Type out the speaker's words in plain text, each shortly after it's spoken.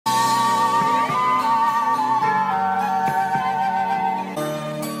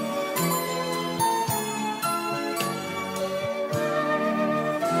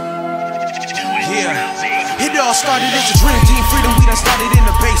started, it's a dream team. Freedom, we done started in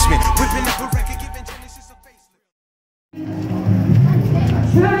the basement. Whipping up a record, giving Genesis a facelift.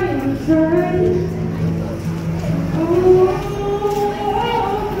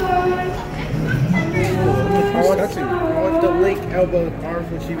 I want the link elbow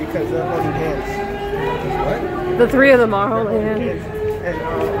arms when she because they're holding hands. What? The three of them are holding hands. And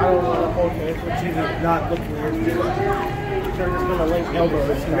I don't want to hold hands when she's not looking weird. They're just going to link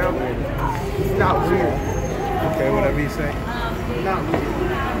elbow. It's not weird. It's not weird. Okay, whatever you say. Not weird.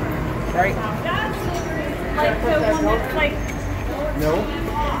 Right? Like the one that's like... No.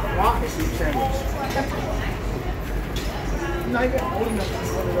 Rocket soup sandwich. Not even holding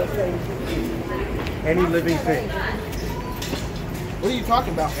one of those things. Any living thing. What are you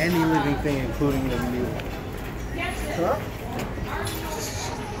talking about? Any living thing, including the new one. Huh?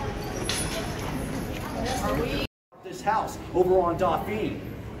 This house over on Dauphine.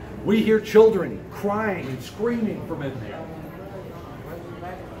 We hear children crying and screaming from in there.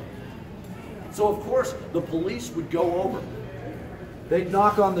 So of course the police would go over. They'd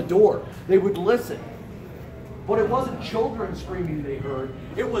knock on the door. They would listen. But it wasn't children screaming they heard.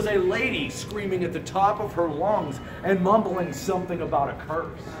 It was a lady screaming at the top of her lungs and mumbling something about a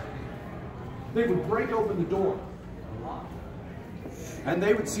curse. They would break open the door. And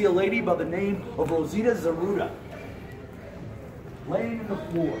they would see a lady by the name of Rosita Zaruda laying in the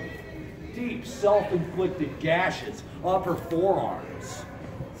floor, deep self-inflicted gashes up her forearms,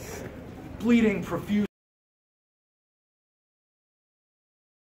 bleeding profusely.